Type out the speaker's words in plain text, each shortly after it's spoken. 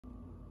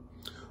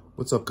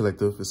What's up,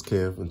 Collective? It's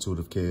Kev,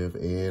 Intuitive Kev,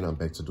 and I'm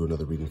back to do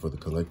another reading for the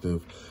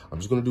Collective. I'm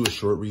just going to do a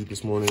short read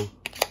this morning.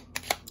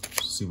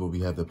 See what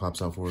we have that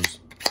pops out for us.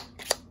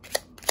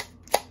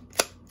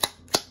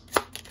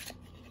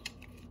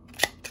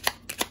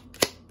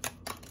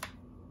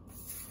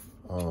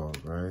 All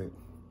right.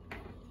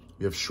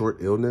 We have short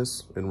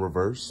illness in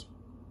reverse.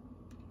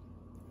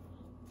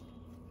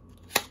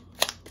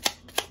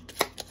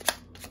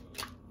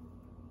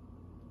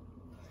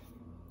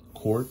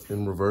 Court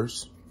in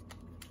reverse.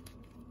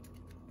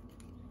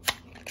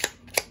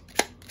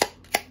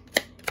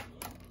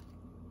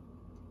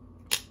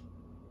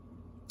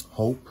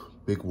 Hope,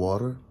 big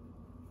water.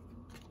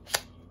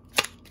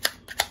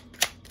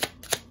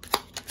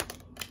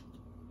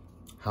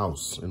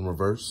 House in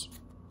reverse.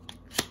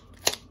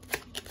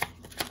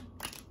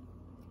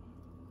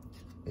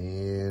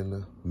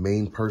 And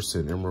main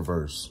person in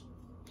reverse.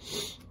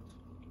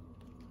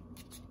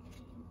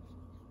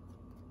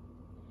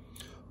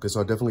 Okay, so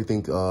I definitely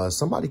think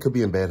somebody could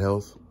be in bad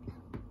health.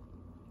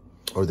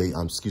 Or they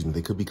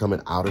could be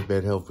coming out of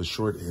bad health for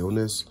short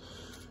illness.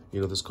 You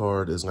know, this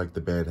card is like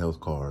the bad health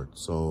card.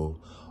 So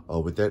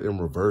with that in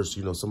reverse,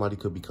 you know, somebody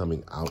could be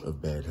coming out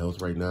of bad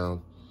health right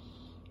now.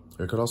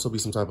 There could also be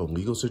some type of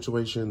legal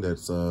situation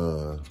that's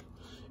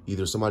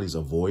either somebody's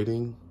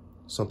avoiding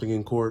something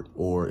in court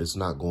or it's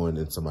not going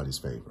in somebody's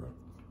favor.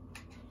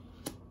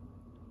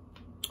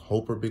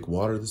 Hope or big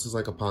water. This is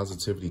like a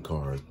positivity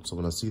card. So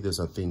when I see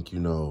this, I think, you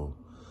know,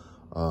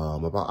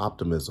 about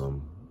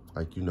optimism,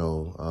 like, you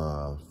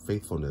know,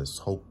 faithfulness,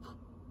 hope,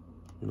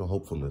 you know,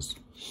 hopefulness.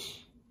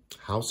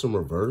 House in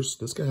reverse.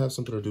 This could have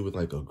something to do with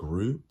like a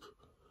group,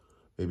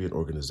 maybe an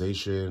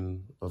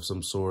organization of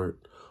some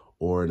sort,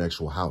 or an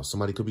actual house.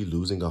 Somebody could be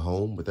losing a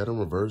home. With that in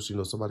reverse, you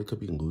know, somebody could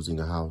be losing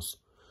a house.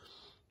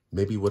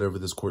 Maybe whatever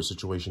this court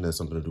situation has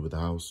something to do with the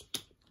house.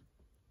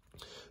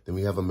 Then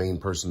we have a main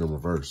person in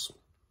reverse.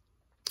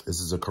 This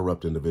is a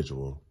corrupt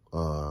individual.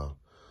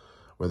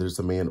 Whether it's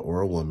a man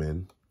or a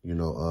woman, you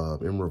know,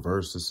 in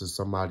reverse, this is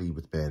somebody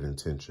with bad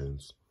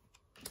intentions.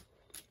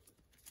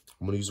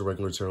 I'm going to use a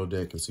regular tarot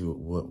deck and see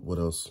what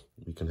else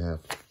we can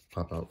have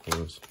pop out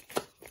for us.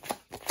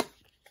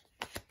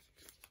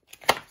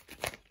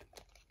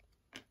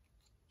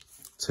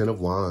 Ten of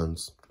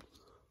Wands.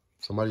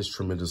 Somebody's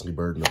tremendously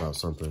burdened about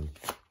something.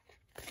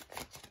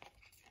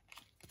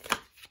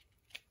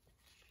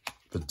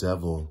 The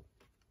Devil.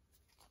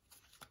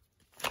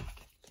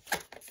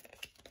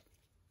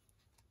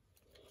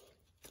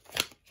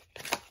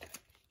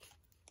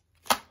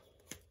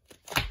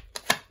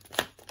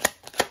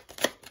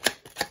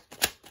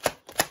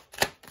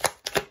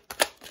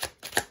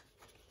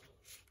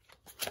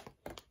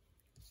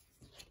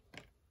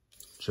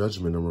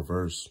 Judgment in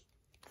reverse.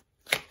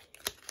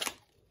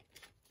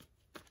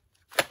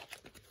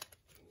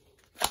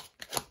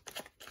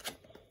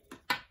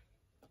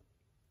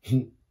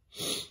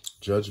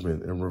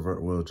 Judgment in reverse.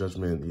 Well,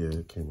 judgment, yeah,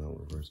 it came out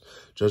reverse.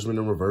 Judgment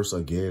in reverse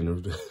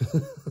again.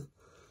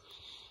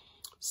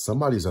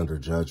 Somebody's under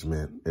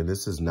judgment, and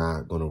this is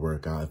not going to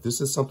work out. If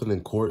this is something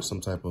in court, some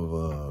type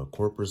of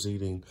court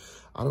proceeding,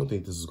 I don't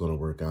think this is going to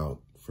work out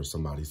for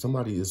somebody.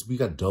 We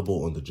got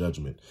double on the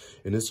judgment,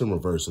 and it's in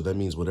reverse. So that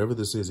means whatever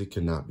this is, it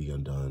cannot be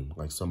undone.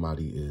 Like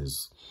somebody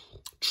is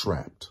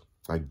trapped,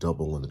 like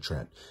double on the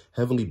trap.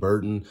 Heavily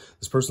burdened.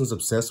 This person's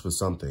obsessed with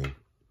something.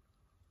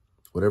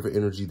 Whatever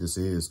energy this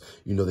is,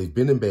 you know, they've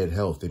been in bad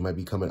health. They might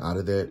be coming out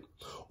of that.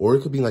 Or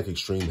it could be like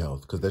extreme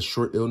health, because that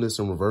short illness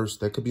in reverse,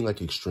 that could be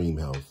like extreme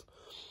health.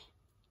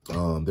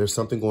 There's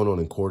something going on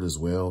in court as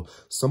well.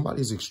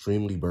 Somebody's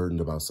extremely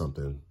burdened about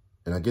something.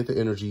 And I get the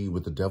energy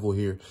with the Devil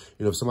here.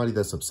 You know, somebody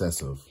that's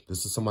obsessive.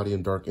 This is somebody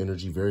in dark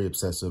energy, very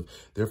obsessive.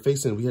 They're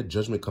facing, we had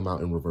judgment come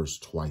out in reverse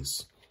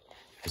twice.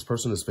 This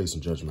person is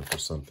facing judgment for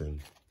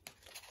something.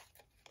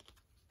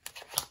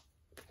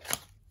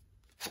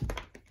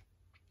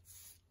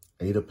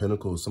 Eight of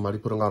Pentacles. Somebody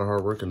put a lot of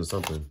hard work into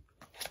something.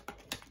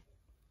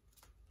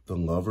 The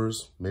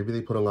Lovers. Maybe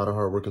they put a lot of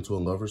hard work into a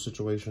lover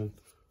situation.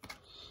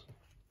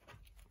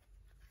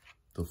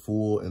 The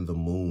Fool and the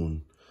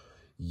Moon.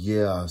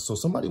 Yeah, so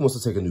somebody wants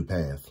to take a new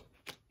path.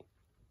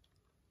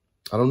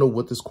 I don't know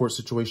what this court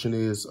situation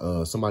is.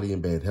 Somebody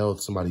in bad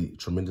health, somebody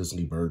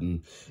tremendously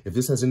burdened. If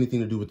this has anything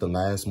to do with the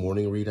last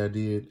morning read I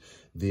did,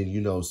 then,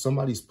 you know,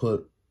 somebody's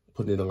putting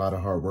in a lot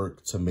of hard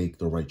work to make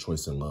the right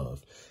choice in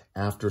love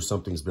after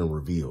something's been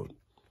revealed.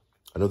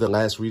 I know that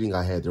last reading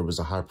I had, there was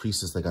a high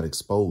priestess that got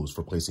exposed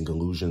for placing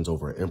illusions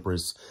over an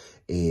empress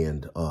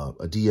and a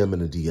DM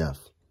and a DF.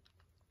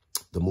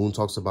 The Moon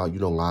talks about, you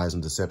know, lies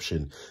and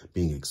deception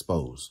being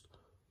exposed.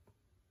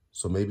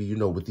 So maybe, you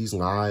know, with these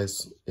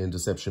lies and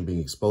deception being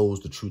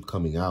exposed, the truth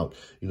coming out,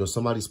 you know,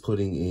 somebody's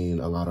putting in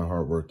a lot of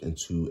hard work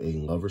into a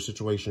lover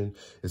situation.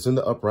 It's in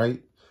the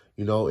upright,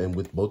 you know, and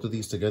with both of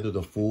these together,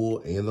 the Fool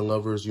and the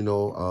Lovers, you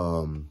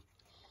know,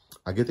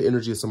 I get the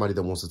energy of somebody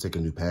that wants to take a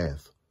new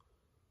path.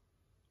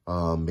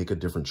 Make a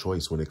different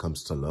choice when it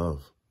comes to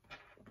love.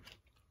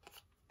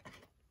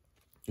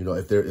 You know,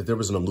 if there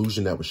was an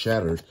illusion that was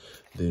shattered,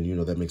 then, you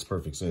know, that makes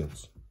perfect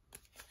sense.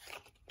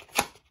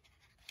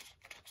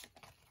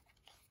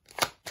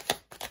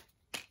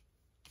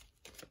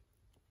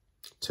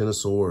 10 of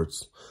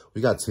Swords.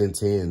 We got 10,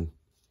 10.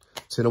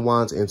 10 of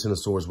Wands and 10 of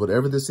Swords.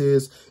 Whatever this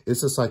is,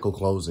 it's a cycle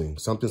closing.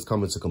 Something's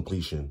coming to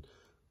completion.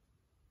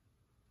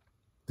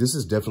 This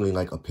is definitely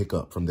like a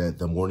pickup from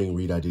the morning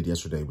read I did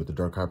yesterday with the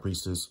Dark High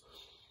Priestess.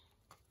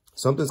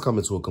 Something's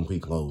coming to a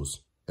complete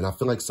close. And I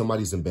feel like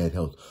somebody's in bad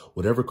health.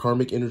 Whatever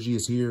karmic energy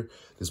is here,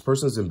 this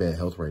person's in bad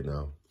health right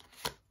now.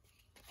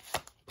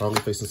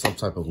 Probably facing some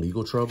type of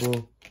legal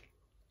trouble.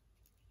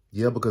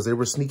 Yeah, because they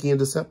were sneaky and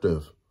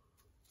deceptive.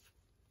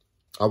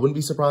 I wouldn't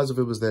be surprised if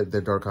it was that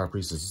Dark High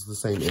Priestess. It's the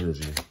same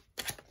energy.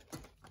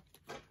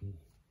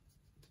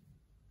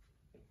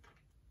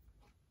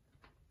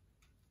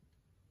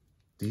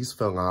 These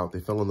fell out. They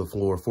fell on the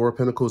floor. 4 of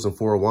Pentacles and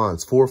 4 of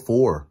Wands. 4,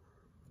 4.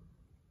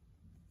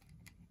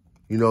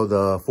 You know,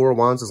 the 4 of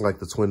Wands is like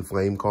the twin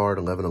flame card,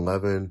 11,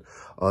 11.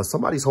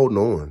 Somebody's holding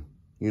on,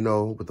 you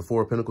know, with the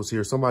 4 of Pentacles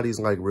here. Somebody's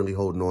like really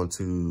holding on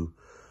to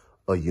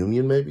a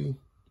union, maybe.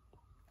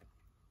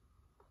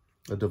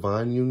 A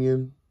divine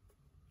union.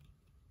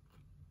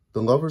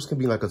 The Lovers can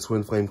be like a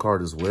twin flame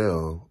card as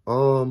well.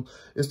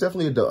 It's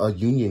definitely a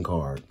union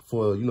card.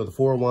 For, you know, the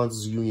 4 of Wands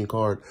is a union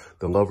card.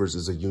 The Lovers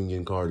is a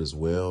union card as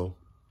well.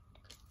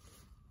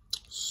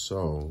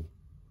 So,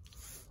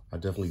 I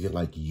definitely get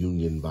like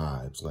union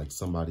vibes. Like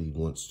somebody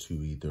wants to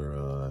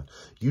either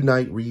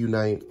unite,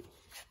 reunite.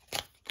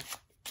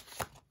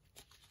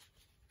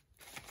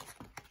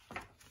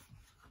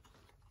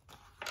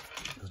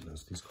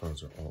 Goodness, these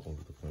cards are all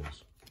over the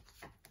place.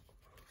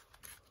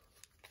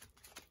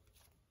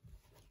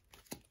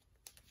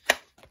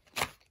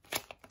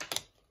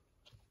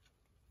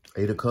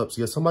 Eight of Cups.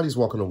 Yeah, somebody's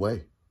walking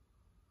away.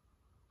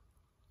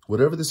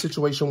 Whatever the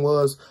situation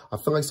was, I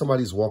feel like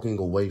somebody's walking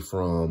away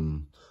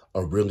from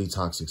a really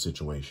toxic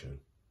situation.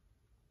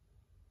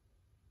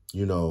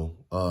 You know,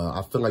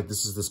 I feel like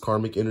this is this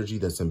karmic energy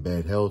that's in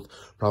bad health,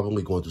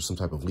 probably going through some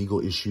type of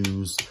legal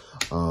issues.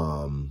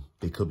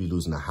 They could be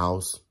losing a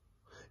house.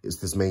 It's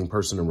this main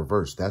person in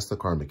reverse. That's the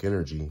karmic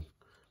energy.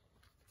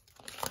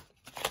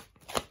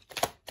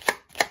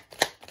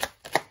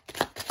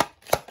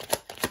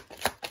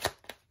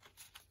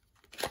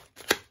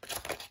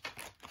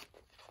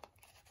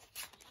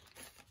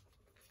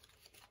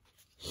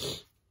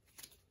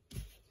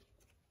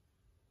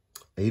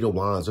 Eight of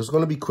Wands. There's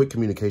going to be quick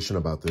communication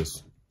about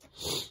this.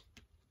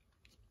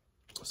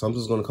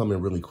 Something's going to come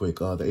in really quick.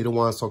 The Eight of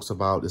Wands talks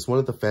about, it's one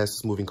of the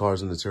fastest moving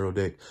cards in the tarot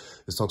deck.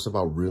 It talks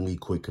about really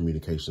quick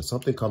communication.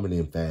 Something coming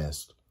in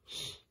fast.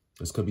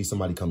 This could be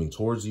somebody coming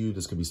towards you.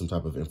 This could be some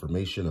type of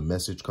information, a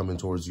message coming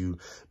towards you.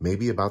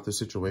 Maybe about the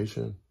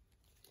situation.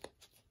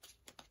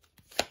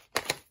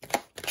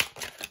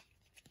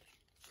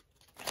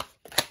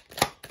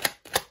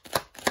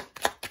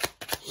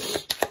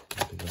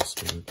 I think that's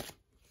good.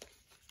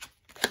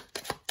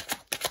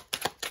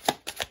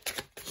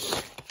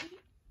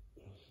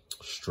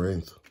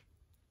 Strength.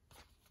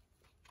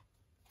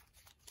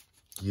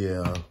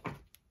 Yeah.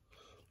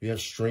 We have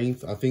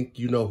strength. I think,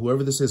 you know,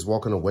 whoever this is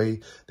walking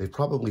away, they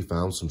probably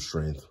found some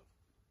strength.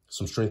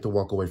 Some strength to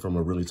walk away from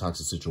a really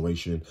toxic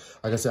situation.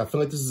 Like I said, I feel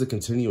like this is a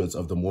continuance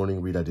of the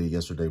morning read I did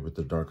yesterday with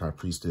the Dark High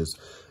Priestess.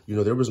 You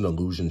know, there was an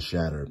illusion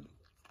shattered.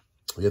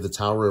 We have the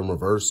Tower in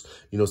reverse.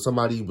 You know,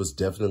 somebody was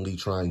definitely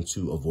trying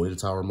to avoid a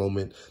Tower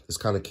moment. This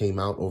kind of came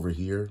out over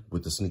here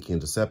with the sneaky and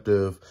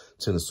deceptive,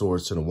 10 of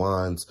Swords, 10 of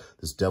Wands,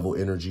 this devil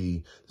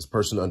energy, this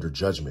person under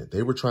judgment.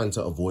 They were trying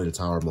to avoid a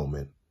Tower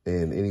moment.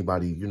 And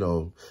anybody, you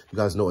know, you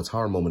guys know a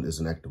Tower moment is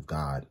an act of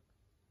God.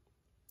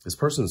 This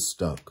person's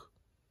stuck.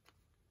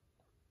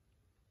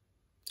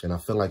 And I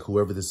feel like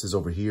whoever this is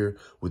over here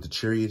with the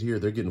Chariot here,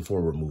 they're getting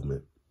forward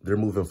movement. They're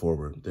moving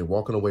forward. They're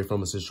walking away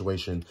from a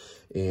situation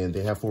and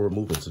they have forward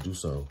movement to do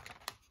so.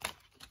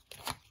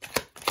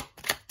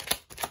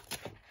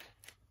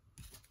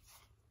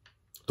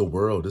 The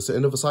World. It's the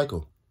end of a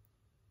cycle.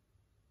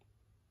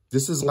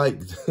 This is like,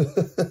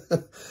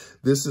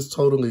 this is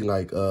totally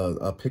like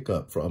a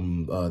pickup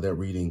from that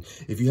reading.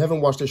 If you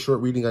haven't watched that short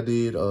reading I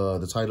did,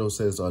 the title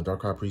says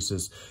Dark High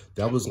Priestess.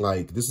 That was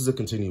like, this is a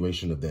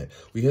continuation of that.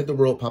 We had the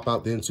World pop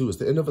out then too. It's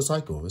the end of a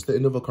cycle. It's the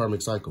end of a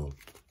karmic cycle.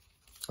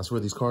 I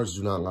swear these cards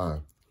do not lie.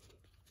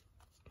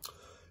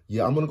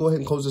 Yeah, I'm going to go ahead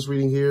and close this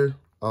reading here.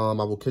 I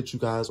will catch you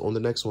guys on the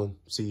next one.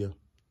 See ya.